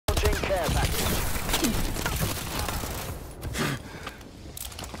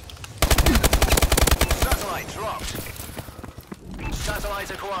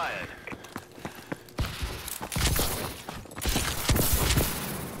Satellite acquired.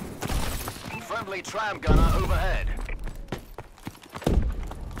 Friendly tram gunner overhead.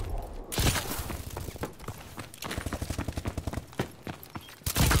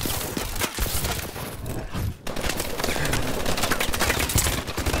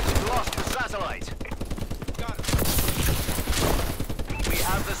 We've lost the satellite. Got it. We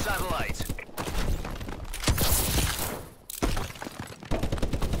have the satellite.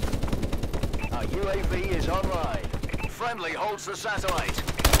 Our UAV is online. Friendly holds the satellite.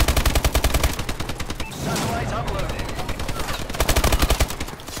 Satellite uploaded.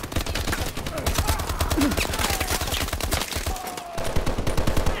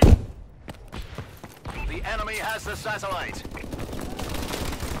 The enemy has the satellite.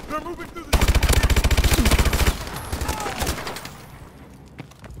 They're moving through the...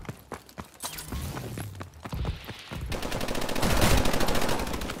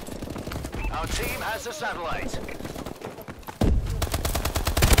 Our team has the satellite.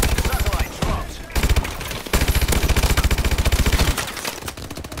 Satellite dropped.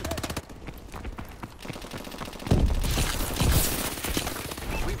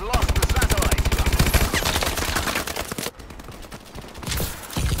 We've lost the satellite.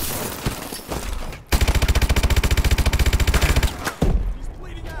 He's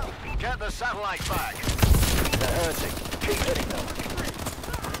bleeding out. Get the satellite back. They're hurting. Keep hitting them.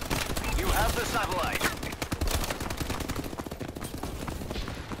 You have the satellite.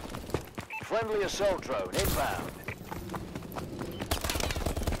 Friendly assault drone inbound.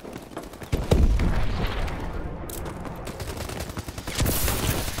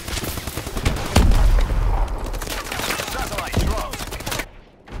 Satellite dropped.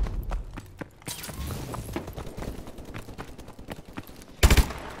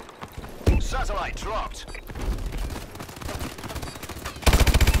 Satellite dropped.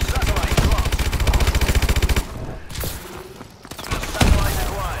 Satellite dropped. Satellite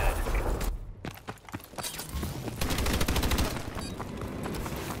acquired.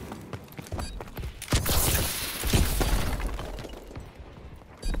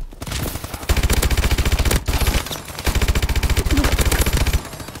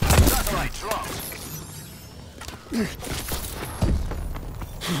 Satellite dropped.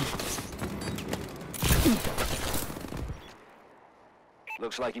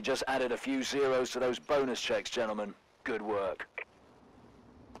 Looks like you just added a few zeros to those bonus checks, gentlemen. Good work.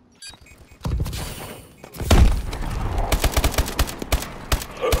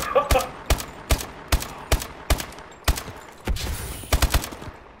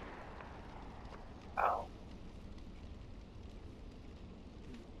 Ow.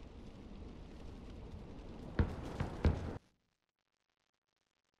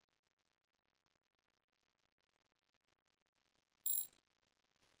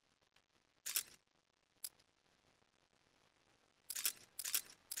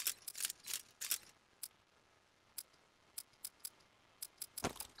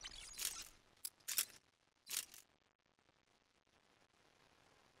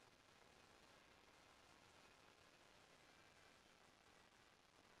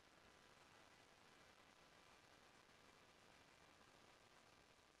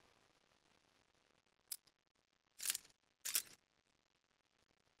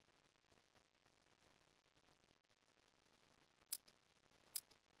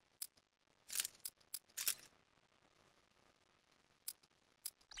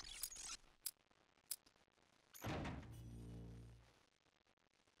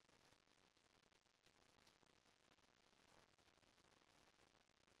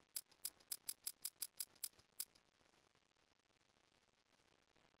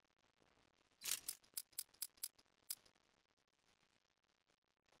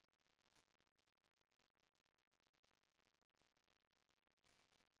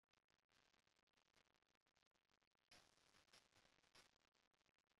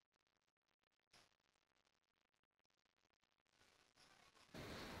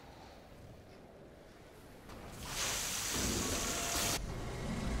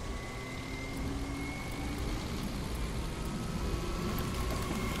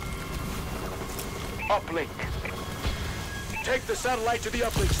 Uplink. Take the satellite to the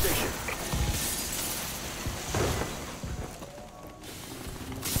uplink station.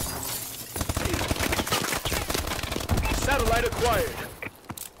 Satellite acquired.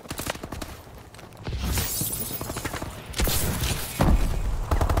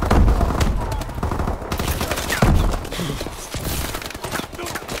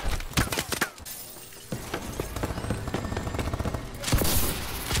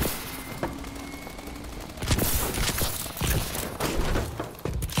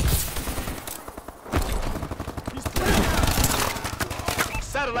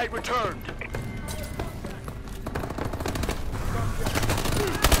 Satellite returned.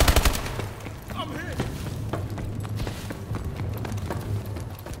 I'm hit.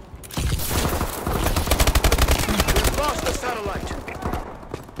 We've lost the satellite.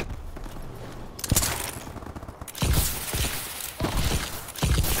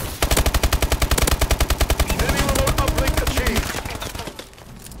 Enemy remote uplink achieved.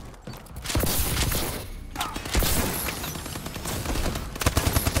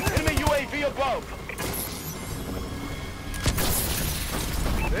 Enemy UAV above.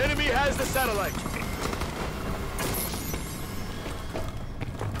 The enemy has the satellite.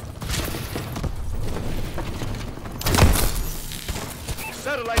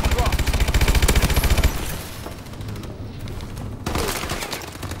 Satellite dropped.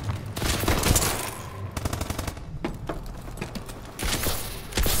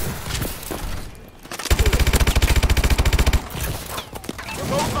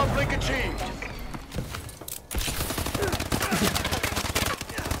 Remote uplink achieved.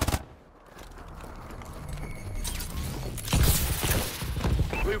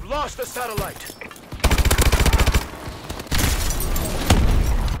 We've lost the satellite.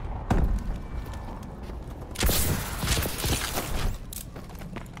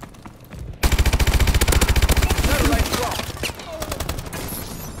 Satellite dropped.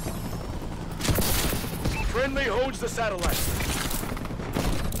 Friendly holds the satellite.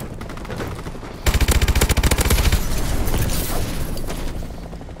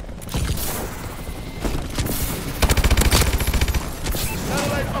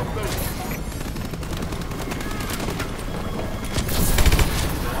 Satellite uploaded.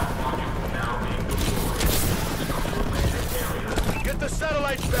 Get the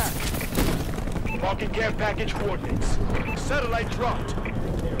satellites back. Marking care package coordinates. Satellite dropped.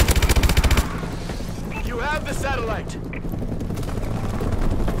 You have the satellite.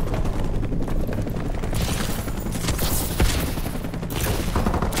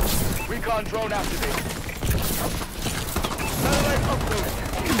 Recon drone activated. Satellite uploaded.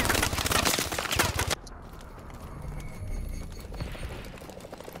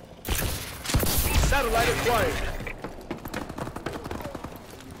 Satellite acquired.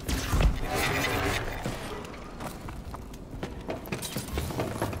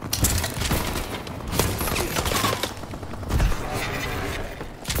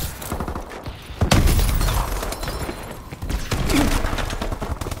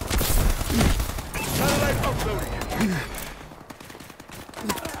 Satellite uploaded.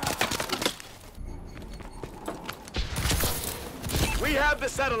 We have the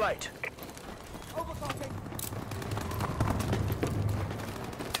satellite.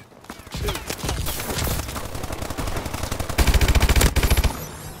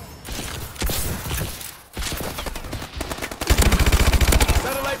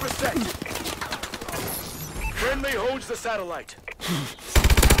 Satellite reset. Friendly holds the satellite.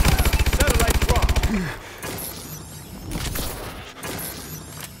 Satellite dropped.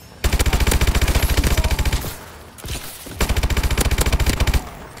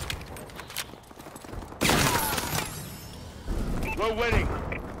 We're winning.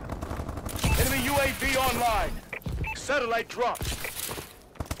 Enemy UAV online. Satellite dropped.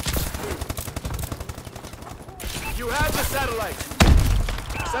 You have the satellite.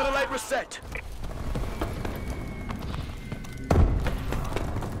 Satellite reset.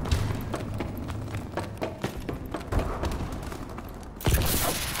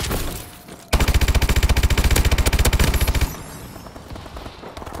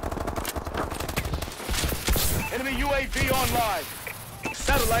 Enemy UAV online.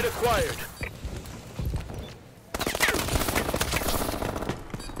 Satellite acquired.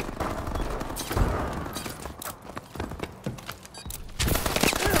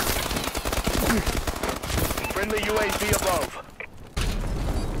 Friendly UAV above.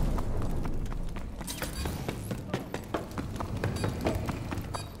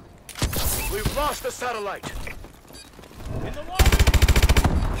 We've lost the satellite. In the water.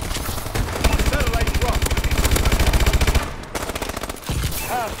 Satellite dropped.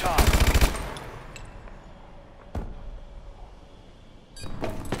 Halftime.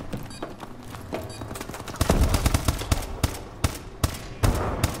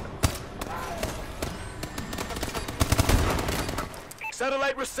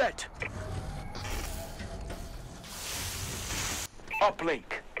 Satellite reset. Uplink.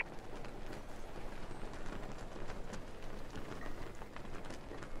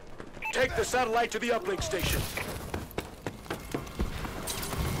 Take the satellite to the uplink station.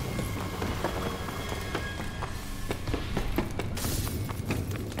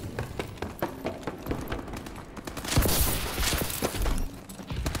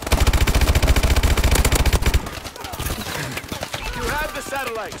 the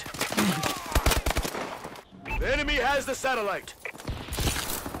satellite. The enemy has the satellite.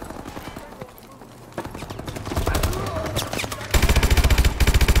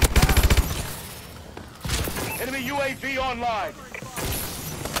 Enemy UAV online.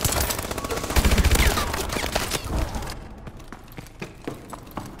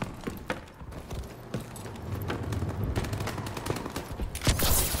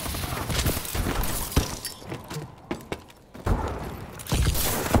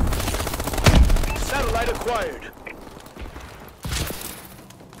 Satellite acquired.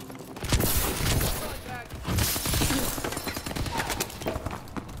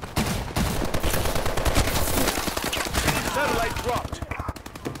 Satellite dropped.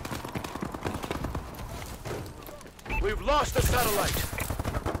 We've lost the satellite.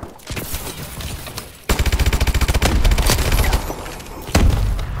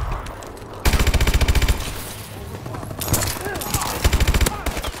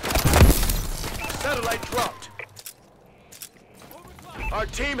 Satellite dropped. Our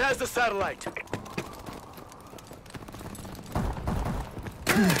team has the satellite.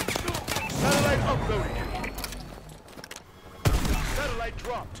 Satellite uploaded. Satellite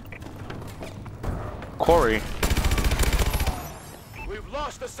dropped. Corey. We've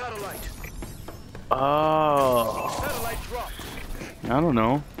lost the satellite. Oh. Satellite dropped. I don't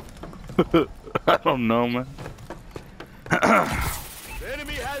know. I don't know, man. The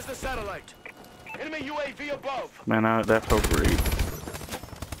enemy has the satellite. Enemy UAV above. Man, that felt great.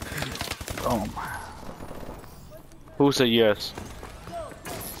 Oh my. Who said yes?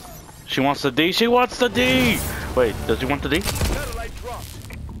 She wants the D? She wants the D! Wait, does he want the D? Satellite dropped.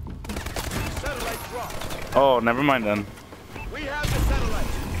 Satellite dropped. Oh, never mind then. We have the satellite.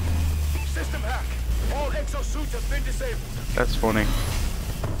 System hack. All exosuits have been disabled. That's funny.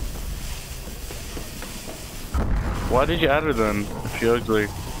 Why did you add her then? She ugly.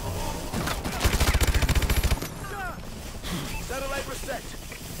 Satellite reset.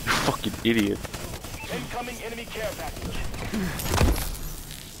 You fucking idiot. Incoming enemy care package.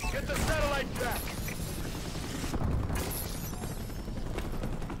 Get the satellite back.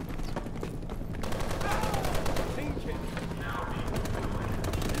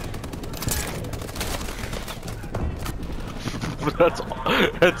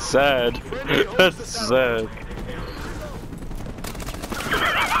 That's sad. That's sad.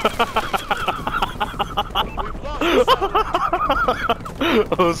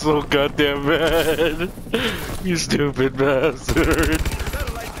 Oh, so goddamn mad. You stupid bastard.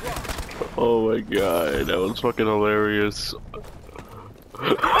 Oh my god, that was fucking hilarious.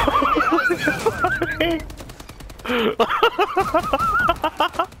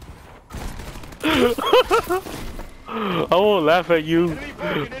 I won't laugh at you.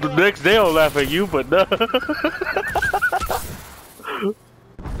 The next day I'll laugh at you, but no.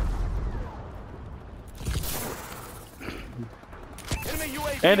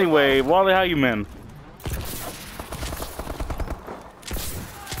 Anyway, Wally, how you man?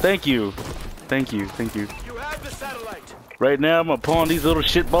 Thank you. Thank you, thank you. You have the satellite. Right now I'm gonna pawn these little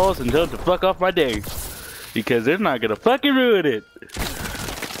shitballs and tell them to fuck off my day. Because they're not gonna fucking ruin it.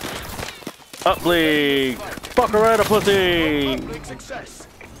 Uplink! Fuck her right, a pussy! Uplink success.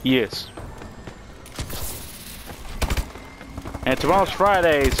 Yes. And tomorrow's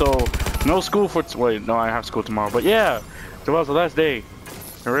Friday, so no school for wait, no, I have school tomorrow, but yeah, tomorrow's the last day.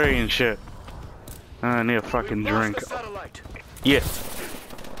 Hooray and shit. I need a fucking drink. Yes.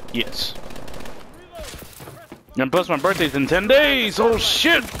 Yes. And plus my birthday's in 10 days, oh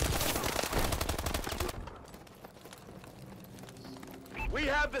shit! We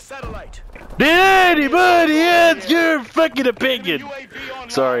have the satellite. Did anybody ask your fucking opinion?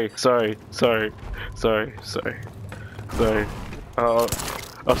 Sorry. I'm sorry.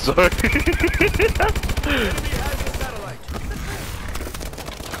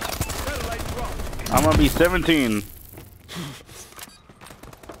 I'm gonna be 17.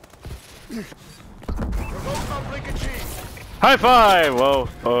 High five! Well,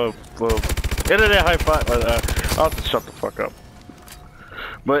 internet high five. I'll have to shut the fuck up.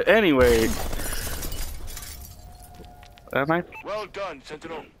 But anyway, am I? Well done,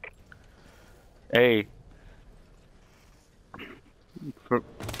 Sentinel. Hey.